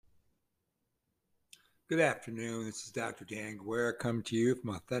Good afternoon. This is Dr. Dan Guerra coming to you from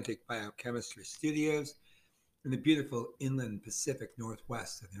Authentic Biochemistry Studios in the beautiful inland Pacific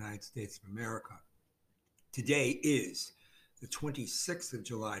Northwest of the United States of America. Today is the 26th of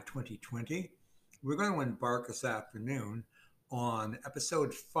July, 2020. We're going to embark this afternoon on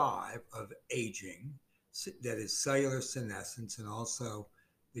episode 5 of Aging, that is cellular senescence, and also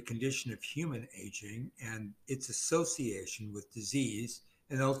the condition of human aging and its association with disease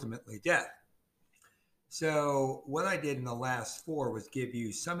and ultimately death. So, what I did in the last 4 was give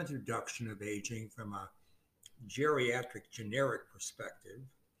you some introduction of aging from a geriatric generic perspective.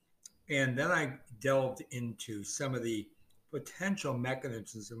 And then I delved into some of the potential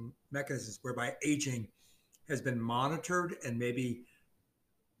mechanisms whereby aging has been monitored, and maybe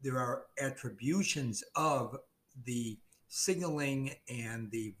there are attributions of the signaling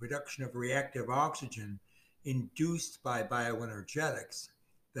and the reduction of reactive oxygen induced by bioenergetics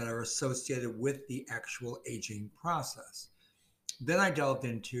that are associated with the actual aging process. Then I delved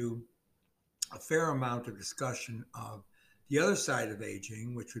into a fair amount of discussion of the other side of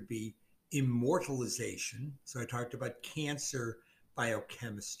aging, which would be immortalization. So I talked about cancer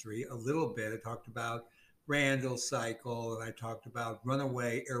biochemistry a little bit. I talked about Randle's cycle, and I talked about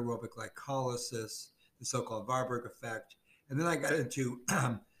runaway aerobic glycolysis, the so-called Warburg effect. And then I got into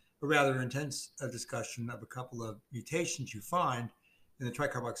a rather intense discussion of a couple of mutations you find in the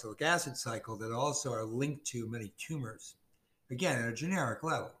tricarboxylic acid cycle that also are linked to many tumors, again, at a generic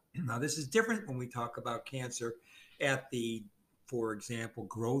level. Now, this is different when we talk about cancer at the, for example,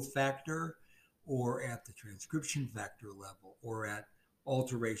 growth factor, or at the transcription factor level, or at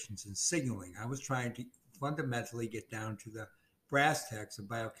alterations in signaling. I was trying to fundamentally get down to the brass tacks of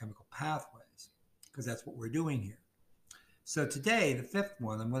biochemical pathways, because that's what we're doing here. So today, the 5th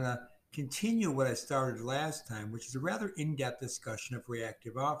one, I'm going to continue what I started last time, which is a rather in-depth discussion of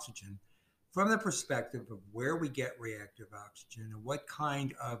reactive oxygen from the perspective of where we get reactive oxygen and what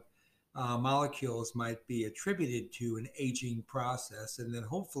kind of molecules might be attributed to an aging process, and then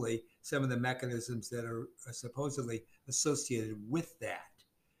hopefully some of the mechanisms that are supposedly associated with that.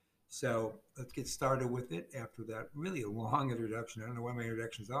 So let's get started with it after that really long introduction. I don't know why my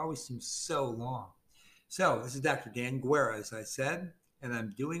introductions always seem so long. So this is Dr. Dan Guerra, as I said, and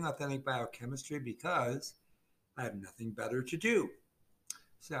I'm doing authentic biochemistry because I have nothing better to do.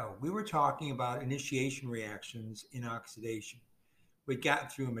 So we were talking about initiation reactions in oxidation. We'd gotten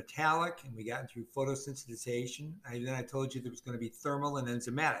through metallic, and we gotten through photosensitization. Then I told you there was going to be thermal and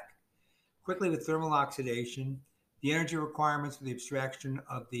enzymatic. Quickly, with thermal oxidation, the energy requirements for the abstraction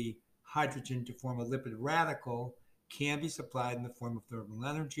of the hydrogen to form a lipid radical can be supplied in the form of thermal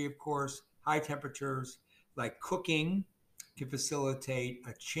energy, of course. High temperatures, like cooking, can facilitate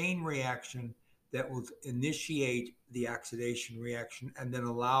a chain reaction that will initiate the oxidation reaction and then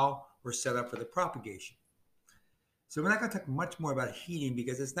allow or set up for the propagation. So we're not going to talk much more about heating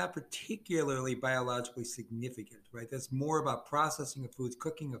because it's not particularly biologically significant, right? That's more about processing of foods,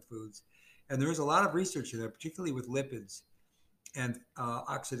 cooking of foods. And there is a lot of research in there, particularly with lipids and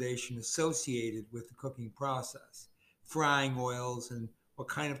oxidation associated with the cooking process. Frying oils and what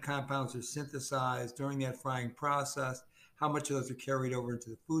kind of compounds are synthesized during that frying process, how much of those are carried over into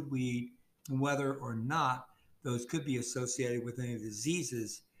the food we eat, and whether or not those could be associated with any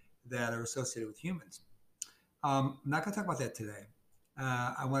diseases that are associated with humans. I'm not going to talk about that today.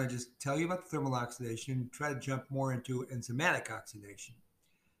 I want to just tell you about the thermal oxidation and try to jump more into enzymatic oxidation.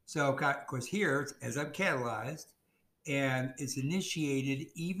 So, of course, here it's enzyme catalyzed, and it's initiated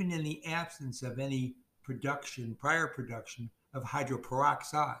even in the absence of any prior production of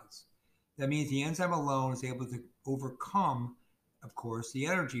hydroperoxides. That means the enzyme alone is able to overcome, of course, the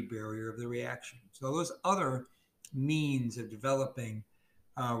energy barrier of the reaction. So those other means of developing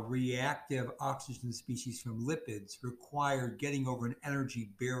reactive oxygen species from lipids required getting over an energy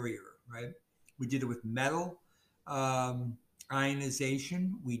barrier, right? We did it with metal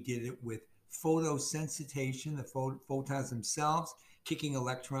ionization. We did it with photosensitization, the photons themselves kicking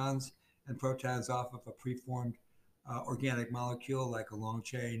electrons and protons off of a preformed organic molecule like a long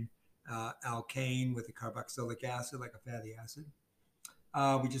chain alkane with a carboxylic acid, like a fatty acid.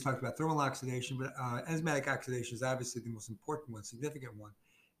 We just talked about thermal oxidation, but enzymatic oxidation is obviously the most important one, significant one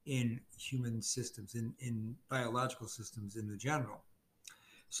in human systems, in biological systems in the general.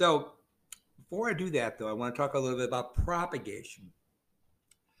 So before I do that, though, I want to talk a little bit about propagation.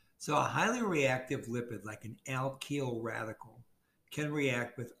 So a highly reactive lipid, like an alkyl radical, can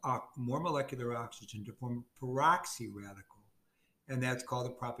react with more molecular oxygen to form a peroxy radical, and that's called a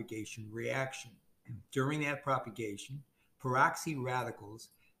propagation reaction. During that propagation, peroxy radicals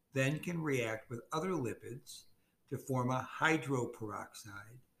then can react with other lipids to form a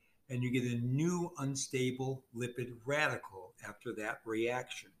hydroperoxide, and you get a new unstable lipid radical after that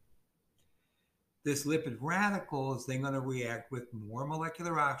reaction. This lipid radical is then going to react with more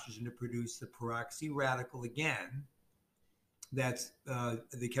molecular oxygen to produce the peroxy radical again. That's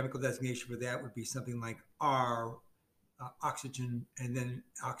the chemical designation for that would be something like R oxygen and then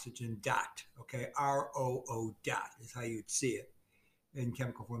oxygen dot. Okay, ROO dot is how you'd see it in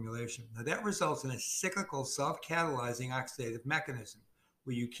chemical formulation. Now that results in a cyclical self-catalyzing oxidative mechanism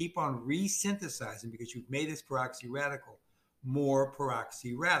where you keep on resynthesizing because you've made this peroxy radical more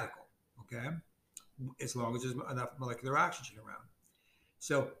peroxy radical. Okay, as long as there's enough molecular oxygen around.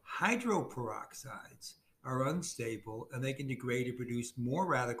 So hydroperoxides are unstable and they can degrade to produce more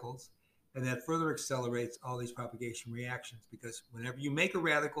radicals, and that further accelerates all these propagation reactions because whenever you make a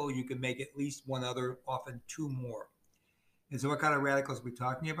radical, you can make at least one other, often two more. And so what kind of radicals are we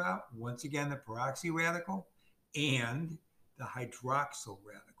talking about? Once again, the peroxy radical and the hydroxyl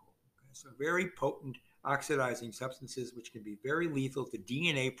radical. Okay, so very potent oxidizing substances which can be very lethal to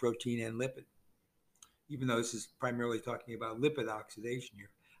DNA, protein, and lipid, even though this is primarily talking about lipid oxidation here.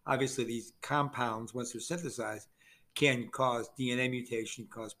 Obviously, these compounds, once they're synthesized, can cause DNA mutation,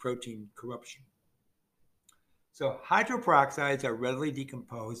 cause protein corruption. So hydroperoxides are readily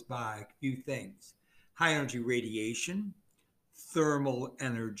decomposed by a few things: high energy radiation, thermal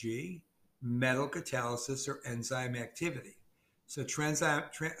energy, metal catalysis, or enzyme activity. So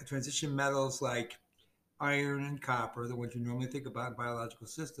transition metals like iron and copper, the ones you normally think about in biological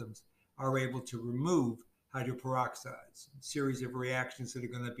systems, are able to remove hydroperoxides, a series of reactions that are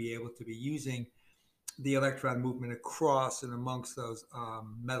going to be able to be using the electron movement across and amongst those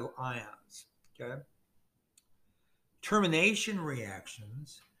metal ions. Okay. Termination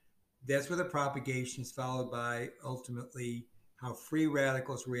reactions, that's where the propagation is followed by ultimately how free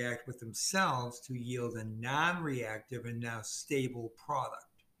radicals react with themselves to yield a non-reactive and now stable product.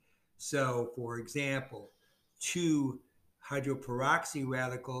 So, for example, two hydroperoxy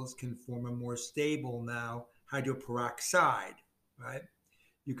radicals can form a more stable now hydroperoxide, right?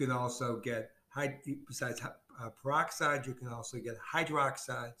 You can also get, besides peroxide, you can also get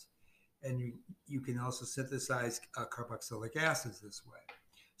hydroxides, and you can also synthesize carboxylic acids this way.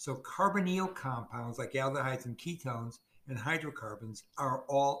 So carbonyl compounds like aldehydes and ketones and hydrocarbons are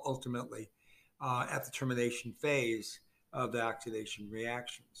all ultimately at the termination phase of the oxidation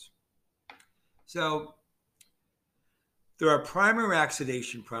reactions. So there are primary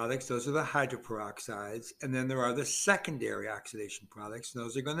oxidation products, those are the hydroperoxides, and then there are the secondary oxidation products, and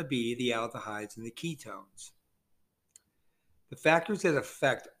those are going to be the aldehydes and the ketones. The factors that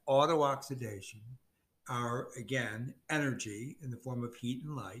affect autooxidation are, again, energy in the form of heat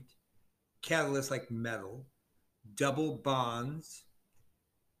and light, catalysts like metal, double bonds,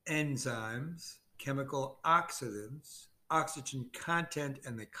 enzymes, chemical oxidants, oxygen content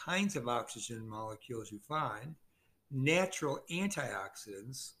and the kinds of oxygen molecules you find, natural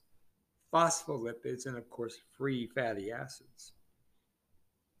antioxidants, phospholipids, and of course, free fatty acids.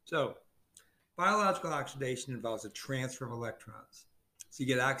 So, biological oxidation involves a transfer of electrons. So you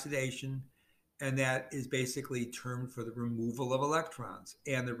get oxidation, and that is basically termed for the removal of electrons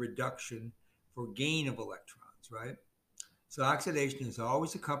and the reduction for gain of electrons, right? So oxidation is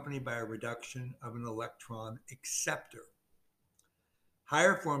always accompanied by a reduction of an electron acceptor.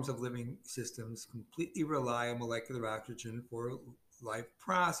 Higher forms of living systems completely rely on molecular oxygen for life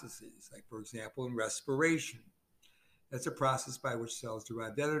processes, like, for example, in respiration. That's a process by which cells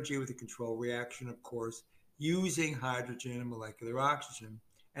derive energy with a control reaction, of course, using hydrogen and molecular oxygen,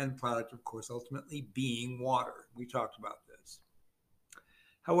 and the product, of course, ultimately being water. We talked about this.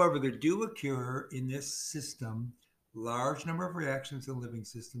 However, there do occur in this system large number of reactions in living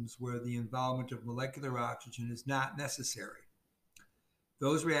systems where the involvement of molecular oxygen is not necessary.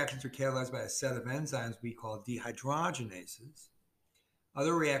 Those reactions are catalyzed by a set of enzymes we call dehydrogenases.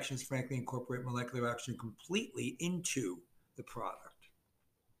 Other reactions, frankly, incorporate molecular oxygen completely into the product.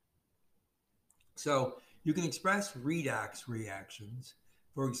 So you can express redox reactions.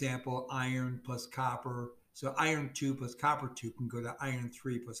 For example, iron plus copper. So iron 2 plus copper 2 can go to iron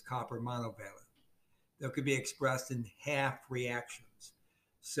 3 plus copper monovalent. That could be expressed in half reactions.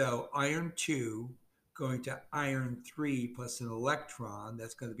 So iron 2 going to iron 3 plus an electron,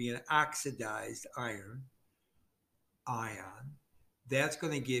 that's going to be an oxidized ion. That's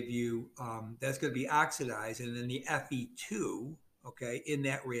going to give you, that's going to be oxidized, and then the Fe2, okay, in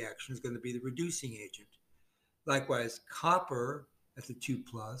that reaction is going to be the reducing agent. Likewise, copper at the 2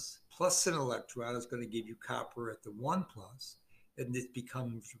 plus an electron is going to give you copper at the 1 plus, and this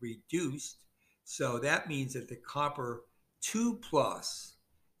becomes reduced. So that means that the copper 2 plus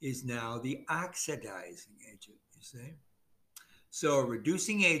is now the oxidizing agent, you see. So a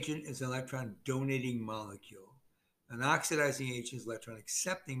reducing agent is an electron donating molecule. An oxidizing agent is an electron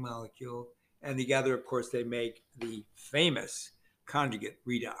accepting molecule. And together, of course, they make the famous conjugate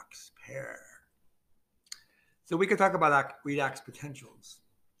redox pair. So we could talk about redox potentials.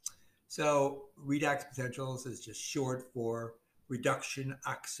 So redox potentials is just short for reduction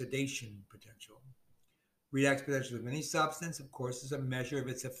oxidation potential. Redox potential of any substance, of course, is a measure of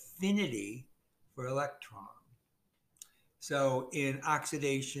its affinity for electron. So in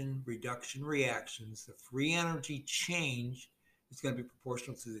oxidation reduction reactions, the free energy change is going to be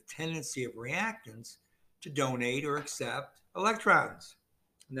proportional to the tendency of reactants to donate or accept electrons.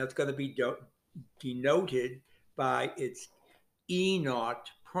 And that's going to be denoted by its E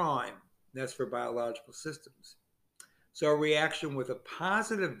naught prime. That's for biological systems. So a reaction with a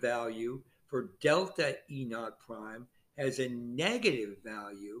positive value for delta E naught prime has a negative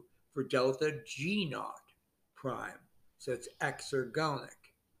value for delta G naught prime. So it's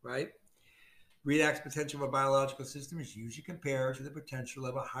exergonic, right? Redox potential of a biological system is usually compared to the potential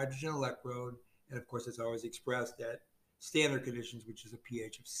of a hydrogen electrode. And of course, it's always expressed at standard conditions, which is a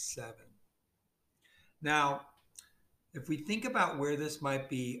pH of 7. Now, if we think about where this might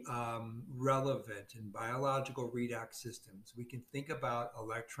be relevant in biological redox systems, we can think about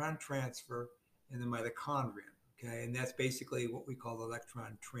electron transfer in the mitochondrion, okay? And that's basically what we call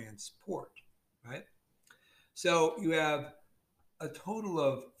electron transport, right? So you have a total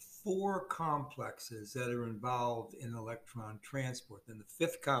of 4 complexes that are involved in electron transport. Then the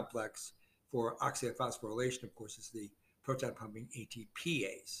 5th complex for oxidative phosphorylation, of course, is the proton pumping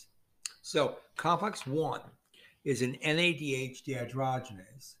ATPase. So complex 1 is an NADH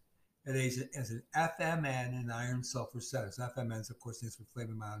dehydrogenase. It is as an FMN and iron sulfur centers. FMN, of course, stands for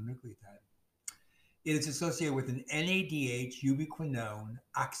flavin mononucleotide. It is associated with an NADH ubiquinone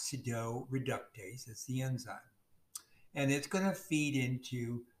oxidoreductase. That's the enzyme. And it's going to feed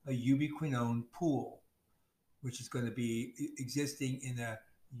into a ubiquinone pool, which is going to be existing in a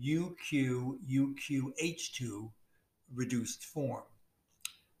UQH2 reduced form.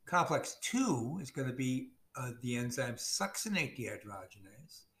 Complex 2 is going to be the enzyme succinate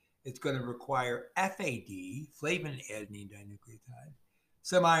dehydrogenase. It's going to require FAD, flavin adenine dinucleotide,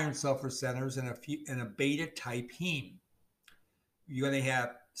 some iron sulfur centers, and a beta type heme. You're going to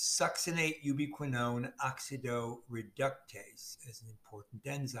have succinate ubiquinone oxidoreductase as an important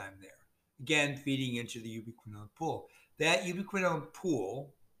enzyme there. Again, feeding into the ubiquinone pool. That ubiquinone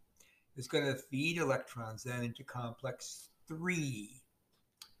pool is going to feed electrons then into complex 3.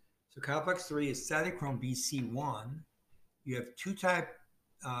 So complex 3 is cytochrome BC1. You have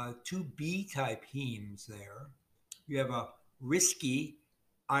two B-type hemes there. You have a risky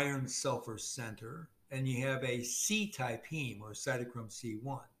iron sulfur center, and you have a C-type heme, or cytochrome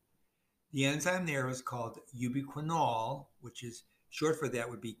C1. The enzyme there is called ubiquinol, which is short for that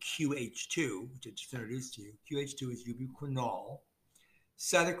would be QH2, which I just introduced to you. QH2 is ubiquinol.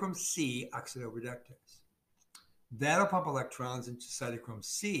 Cytochrome C oxidoreductase. That'll pump electrons into cytochrome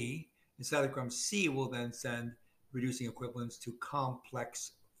C, and cytochrome C will then send reducing equivalents to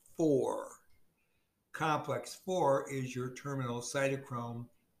complex 4. Complex 4 is your terminal cytochrome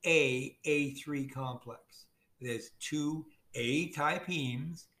A3 complex. It has 2 A-type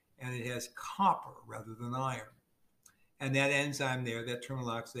hemes, and it has copper rather than iron. And that enzyme there, that terminal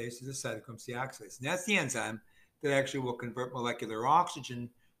oxidase, is a cytochrome C oxidase. And that's the enzyme that actually will convert molecular oxygen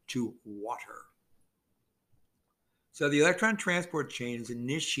to water. So the electron transport chain is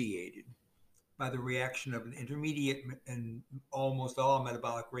initiated by the reaction of an intermediate in almost all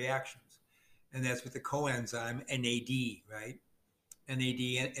metabolic reactions. And that's with the coenzyme NAD, right? NAD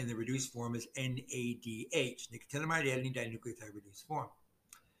in the reduced form is NADH, nicotinamide adenine dinucleotide reduced form.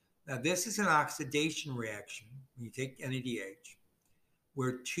 Now this is an oxidation reaction when you take NADH,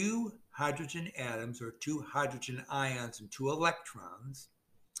 where 2 hydrogen atoms or 2 hydrogen ions and 2 electrons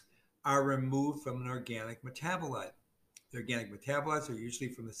are removed from an organic metabolite. The organic metabolites are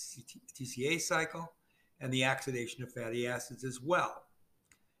usually from the TCA cycle and the oxidation of fatty acids as well.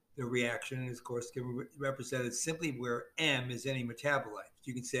 The reaction is, of course, can be represented simply where M is any metabolite.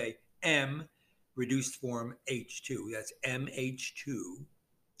 You can say M reduced form H2, that's MH2,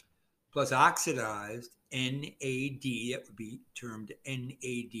 plus oxidized NAD, that would be termed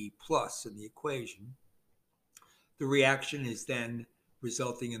NAD plus in the equation. The reaction is then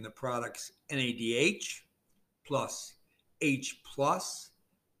resulting in the products NADH plus H plus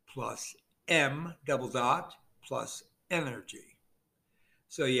M double dot plus energy.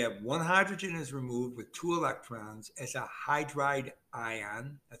 So you have 1 hydrogen is removed with 2 electrons as a hydride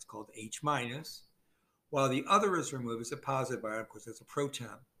ion, that's called H minus, while the other is removed as a positive ion, of course that's a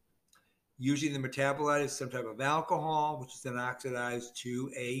proton. Usually the metabolite is some type of alcohol, which is then oxidized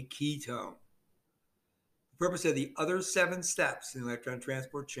to a ketone. The purpose of the other 7 steps in the electron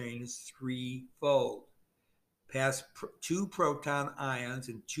transport chain is threefold. Pass 2 proton ions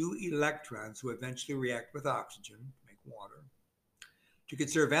and 2 electrons who eventually react with oxygen to make water. To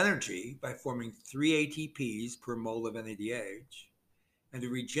conserve energy by forming 3 ATPs per mole of NADH, and to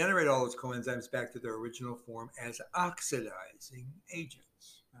regenerate all those coenzymes back to their original form as oxidizing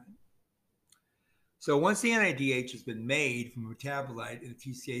agents. Right? So once the NADH has been made from a metabolite in a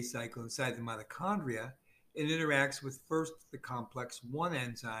TCA cycle inside the mitochondria, it interacts with first the complex 1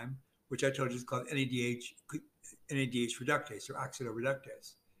 enzyme, which I told you is called NADH reductase or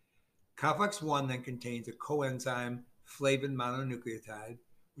oxidoreductase. Complex 1 then contains a coenzyme flavin mononucleotide,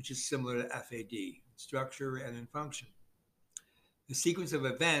 which is similar to FAD in structure and in function. The sequence of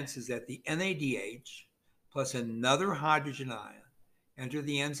events is that the NADH plus another hydrogen ion enter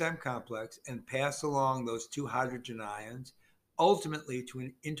the enzyme complex and pass along those 2 hydrogen ions, ultimately to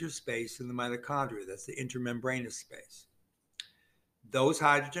an interspace in the mitochondria. That's the intermembranous space. Those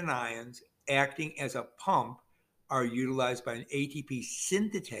hydrogen ions, acting as a pump, are utilized by an ATP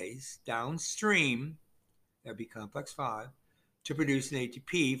synthetase downstream, that'd be complex 5, to produce an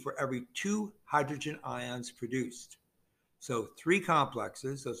ATP for every 2 hydrogen ions produced. So 3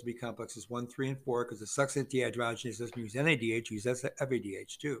 complexes, those would be complexes 1, 3, and 4, because the succinate dehydrogenase doesn't use NADH, it uses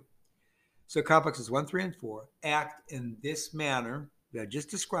FADH too. So complexes 1, 3, and 4 act in this manner that I just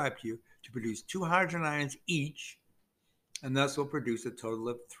described to you to produce 2 hydrogen ions each, and thus will produce a total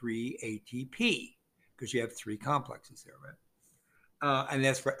of 3 ATP, because you have 3 complexes there, right? And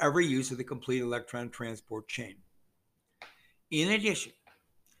that's for every use of the complete electron transport chain. In addition,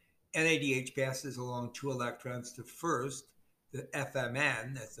 NADH passes along 2 electrons to first the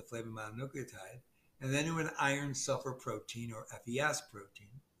FMN, that's the flavin mononucleotide, and then to an iron sulfur protein or FES protein.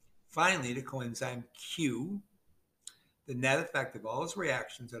 Finally, to coenzyme Q. The net effect of all those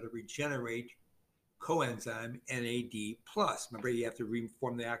reactions are to regenerate coenzyme NAD+. Remember, you have to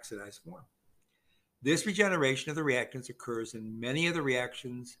reform the oxidized form. This regeneration of the reactants occurs in many of the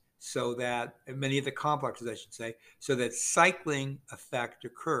reactions many of the complexes, I should say, so that cycling effect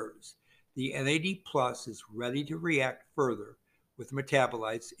occurs. The NAD plus is ready to react further with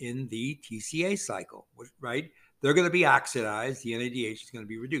metabolites in the TCA cycle, right? They're going to be oxidized. The NADH is going to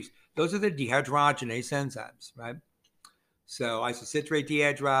be reduced. Those are the dehydrogenase enzymes, right? So isocitrate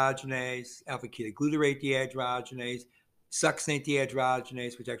dehydrogenase, alpha-ketoglutarate dehydrogenase, succinate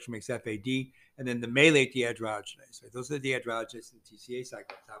dehydrogenase, which actually makes FAD, and then the malate dehydrogenase. Right? Those are the dehydrogenases in the TCA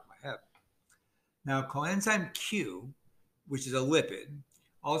cycle off the top of my head. Now, coenzyme Q, which is a lipid,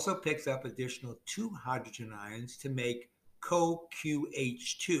 also picks up additional 2 hydrogen ions to make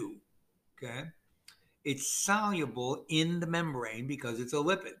CoQH2. Okay? It's soluble in the membrane because it's a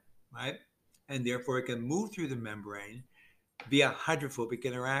lipid, right? And therefore it can move through the membrane via hydrophobic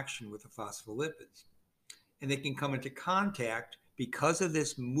interaction with the phospholipids. And it can come into contact because of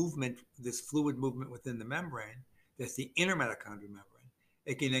this movement, this fluid movement within the membrane, that's the intermitochondrial membrane.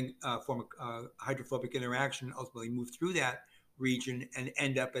 It can then form a hydrophobic interaction, ultimately move through that region and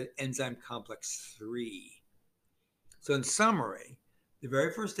end up at enzyme complex 3. So in summary, the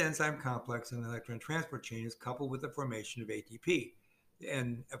very first enzyme complex in the electron transport chain is coupled with the formation of ATP.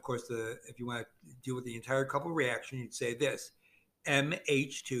 And of course, if you want to deal with the entire couple reaction, you'd say this: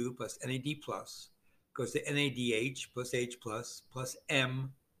 MH2 plus NAD plus goes to NADH plus H plus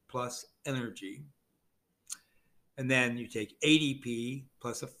M plus energy. And then you take ADP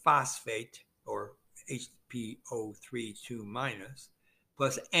plus a phosphate, or HPO3 minus,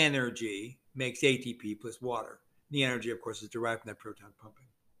 plus energy makes ATP plus water. The energy, of course, is derived from that proton pumping.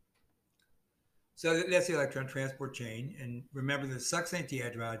 So that's the electron transport chain. And remember, the succinate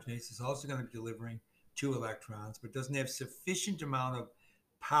dehydrogenase is also going to be delivering 2 electrons, but doesn't have sufficient amount of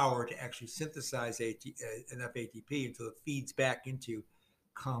power to actually synthesize enough ATP until it feeds back into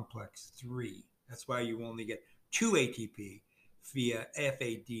complex 3. That's why you only get 2 ATP via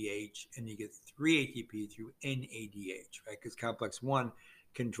FADH, and you get 3 ATP through NADH, right? Because complex 1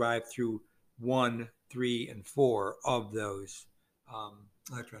 can drive through 1, 3, and 4 of those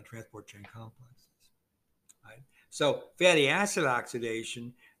electron transport chain complexes. Right? So fatty acid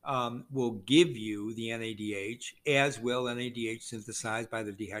oxidation will give you the NADH, as will NADH synthesized by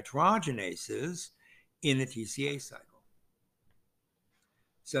the dehydrogenases in the TCA cycle.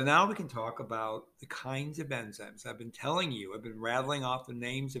 So now we can talk about the kinds of enzymes. I've been telling you, I've been rattling off the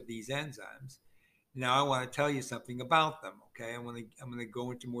names of these enzymes. Now I want to tell you something about them, okay? I'm going to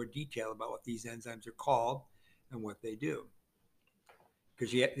go into more detail about what these enzymes are called and what they do,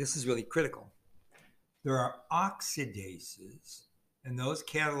 because this is really critical. There are oxidases and those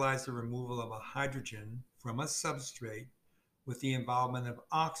catalyze the removal of a hydrogen from a substrate with the involvement of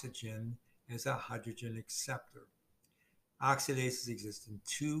oxygen as a hydrogen acceptor. Oxidases exist in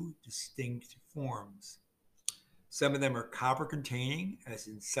two distinct forms. Some of them are copper containing, as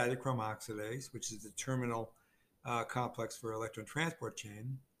in cytochrome oxidase, which is the terminal complex for electron transport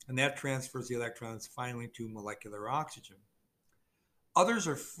chain, and that transfers the electrons finally to molecular oxygen. Others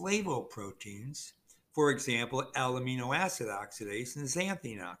are flavoproteins, for example, L-amino acid oxidase and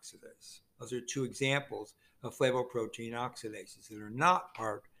xanthine oxidase. Those are two examples of flavoprotein oxidases that are not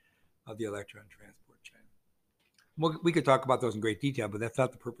part of the electron transport chain. We could talk about those in great detail, but that's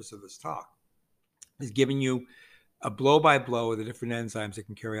not the purpose of this talk. It's giving you a blow-by-blow of the different enzymes that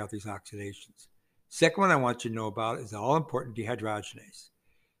can carry out these oxidations. Second one I want you to know about is the all-important dehydrogenase.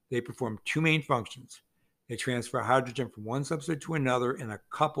 They perform two main functions. They transfer hydrogen from one substrate to another in a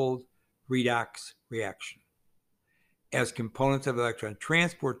coupled redox reaction. As components of the electron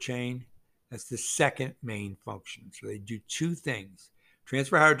transport chain, that's the second main function. So they do two things.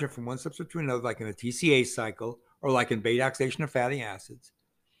 Transfer hydrogen from one substrate to another, like in a TCA cycle, or like in beta oxidation of fatty acids.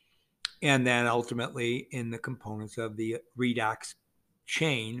 And then ultimately in the components of the redox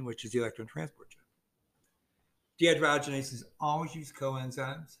chain, which is the electron transport chain. Dehydrogenases always use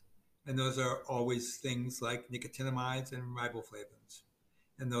coenzymes, and those are always things like nicotinamides and riboflavins.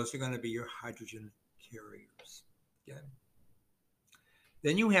 And those are going to be your hydrogen carriers. Okay?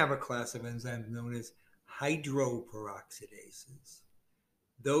 Then you have a class of enzymes known as hydroperoxidases.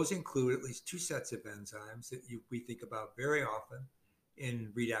 Those include at least two sets of enzymes that we think about very often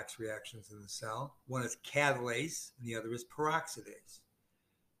in redox reactions in the cell. One is catalase, and the other is peroxidase.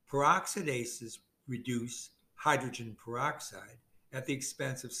 Peroxidases reduce hydrogen peroxide at the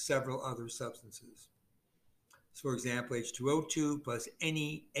expense of several other substances. So for example, H2O2 plus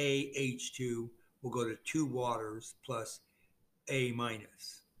any AH2 will go to two waters plus A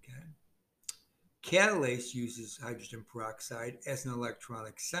minus. Okay? Catalase uses hydrogen peroxide as an electron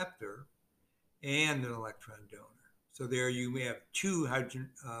acceptor and an electron donor. So there you have two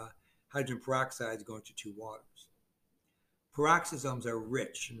hydrogen peroxides going to two waters. Peroxisomes are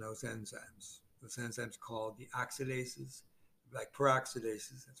rich in those enzymes. Those enzymes called the oxidases, like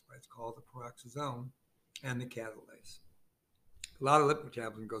peroxidases, that's why it's called the peroxisome, and the catalase. A lot of lipid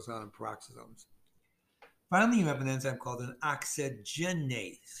metabolism goes on in peroxisomes. Finally, you have an enzyme called an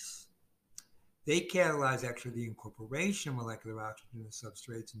oxygenase. They catalyze actually the incorporation of molecular oxygen to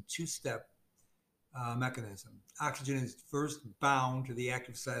substrates in two-step mechanism. Oxygen is first bound to the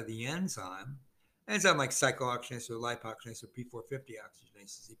active site of the enzyme like cyclooxygenase or lipoxygenase or P450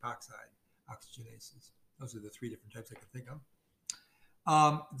 oxygenases, epoxide oxygenases. Those are the three different types I can think of.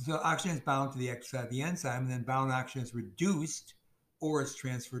 So oxygen is bound to the active site of the enzyme, and then bound oxygen is reduced or is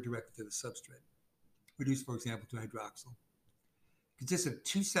transferred directly to the substrate. Reduced, for example, to hydroxyl. It consists of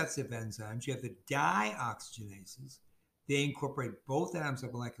two sets of enzymes. You have the dioxygenases. They incorporate both atoms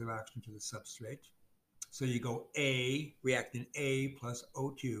of molecular oxygen to the substrate. So you go A, reactant A plus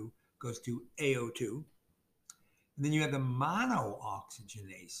O2 goes to AO2. And then you have the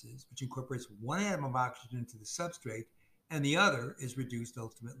monooxygenases, which incorporates one atom of oxygen to the substrate, and the other is reduced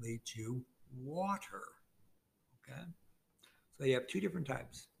ultimately to water. Okay? So you have two different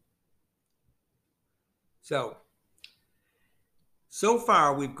types. So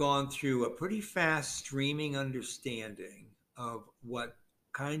far we've gone through a pretty fast streaming understanding of what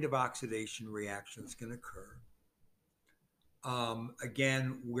kind of oxidation reactions can occur.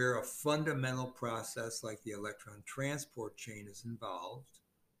 Again, where a fundamental process like the electron transport chain is involved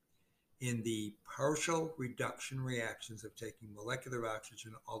in the partial reduction reactions of taking molecular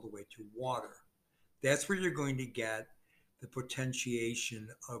oxygen all the way to water. That's where you're going to get the potentiation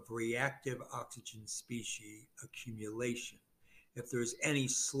of reactive oxygen species accumulation if there's any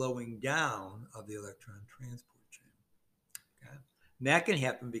slowing down of the electron transport chain. Okay? And that can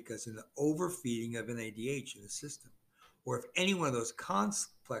happen because of the overfeeding of NADH in the system, or if any one of those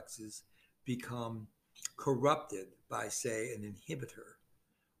complexes become corrupted by, say, an inhibitor,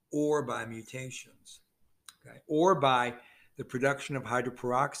 or by mutations, okay, or by the production of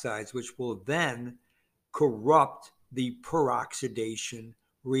hydroperoxides, which will then corrupt the peroxidation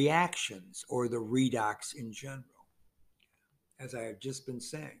reactions or the redox in general, as I have just been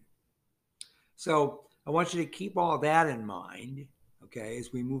saying. So I want you to keep all that in mind, okay,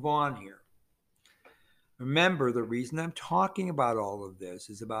 as we move on here. Remember, the reason I'm talking about all of this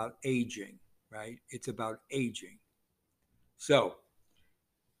is about aging, right? It's about aging. So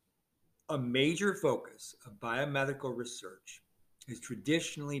a major focus of biomedical research has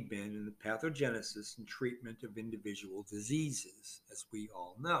traditionally been in the pathogenesis and treatment of individual diseases, as we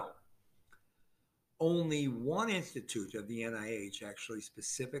all know. only one institute of the NIH actually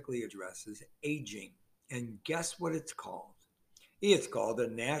specifically addresses aging. And guess what it's called? It's called the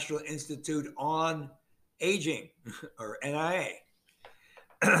National Institute on Aging, or NIA.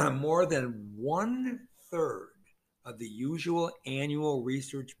 More than 1/3 of the usual annual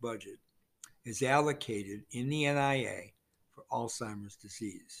research budget is allocated in the NIA for Alzheimer's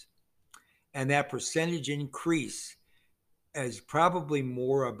disease. And that percentage increase is probably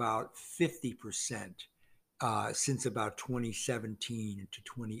more about 50% since about 2017 to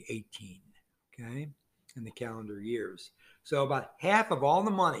 2018, okay, in the calendar years. So about half of all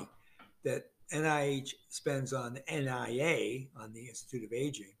the money that NIH spends on NIA, on the Institute of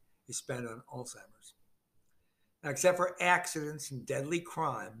Aging, is spent on Alzheimer's. Now, except for accidents and deadly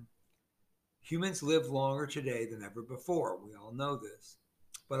crime, humans live longer today than ever before. We all know this,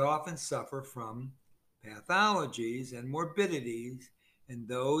 but often suffer from pathologies and morbidities, and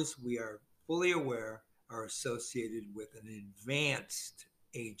those, we are fully aware, are associated with an advanced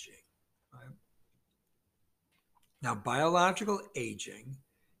aging. Right? Now, biological aging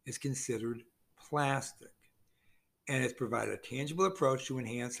is considered plastic, and it's provided a tangible approach to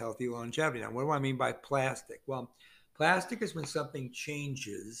enhance healthy longevity. Now, what do I mean by plastic? Well, plastic is when something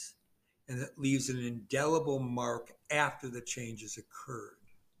changes and it leaves an indelible mark after the changes occurred.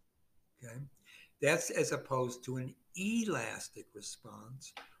 Okay? That's as opposed to an elastic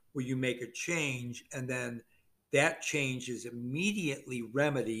response, where you make a change and then that change is immediately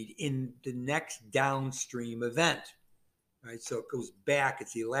remedied in the next downstream event. Right? So it goes back,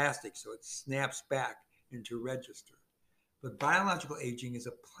 it's elastic, so it snaps back into register. But biological aging is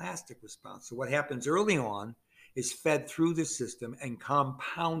a plastic response. So what happens early on is fed through the system and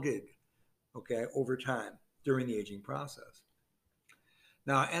compounded, okay, over time during the aging process.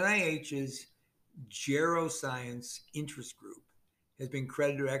 Now, NIH's Geroscience Interest Group has been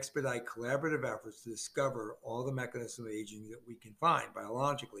credited to expedite collaborative efforts to discover all the mechanisms of aging that we can find,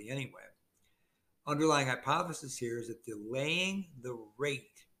 biologically anyway. Underlying hypothesis here is that delaying the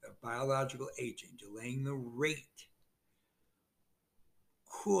rate of biological aging, delaying the rate,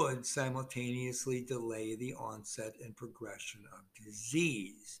 could simultaneously delay the onset and progression of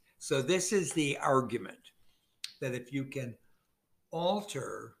disease. So this is the argument, that if you can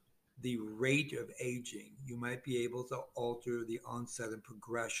alter the rate of aging, you might be able to alter the onset and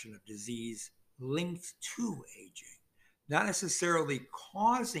progression of disease linked to aging. Not necessarily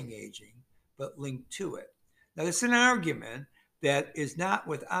causing aging, but linked to it. Now, this is an argument that is not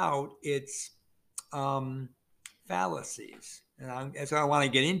without its fallacies. And that's what I want to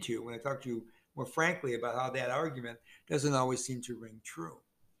get into when I talk to you more frankly about how that argument doesn't always seem to ring true.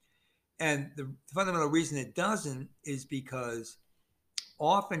 And the fundamental reason it doesn't is because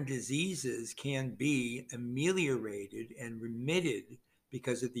often diseases can be ameliorated and remitted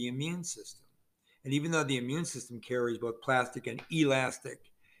because of the immune system. And even though the immune system carries both plastic and elastic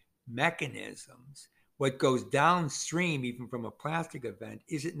mechanisms, what goes downstream, even from a plastic event,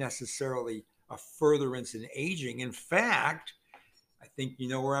 isn't necessarily a furtherance in aging. In fact, I think you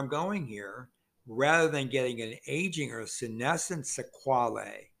know where I'm going here. Rather than getting an aging or a senescent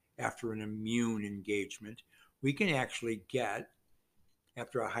sequelae after an immune engagement, we can actually get,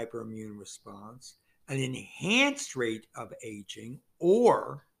 after a hyperimmune response, an enhanced rate of aging,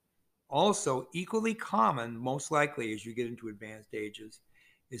 or also equally common, most likely as you get into advanced ages,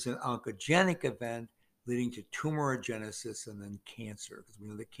 is an oncogenic event leading to tumorigenesis and then cancer, because we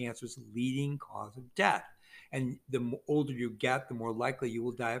know that cancer is the leading cause of death. And the older you get, the more likely you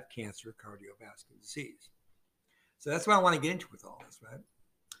will die of cancer, cardiovascular disease. So that's what I want to get into with all this, right?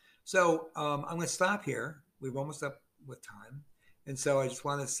 So I'm going to stop here. We're almost up with time. And so I just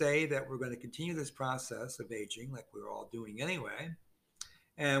want to say that we're going to continue this process of aging like we're all doing anyway.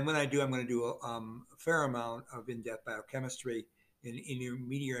 And when I do, I'm going to do a fair amount of in-depth biochemistry in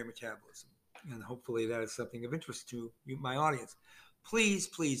intermediary metabolism. And hopefully that is something of interest to you, my audience. Please,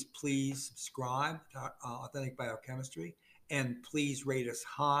 please, please subscribe to Authentic Biochemistry, and please rate us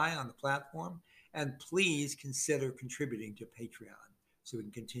high on the platform, and please consider contributing to Patreon so we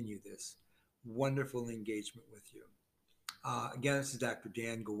can continue this wonderful engagement with you. Again, this is Dr.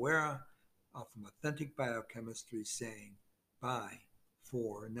 Dan Guerra from Authentic Biochemistry saying bye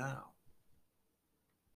for now.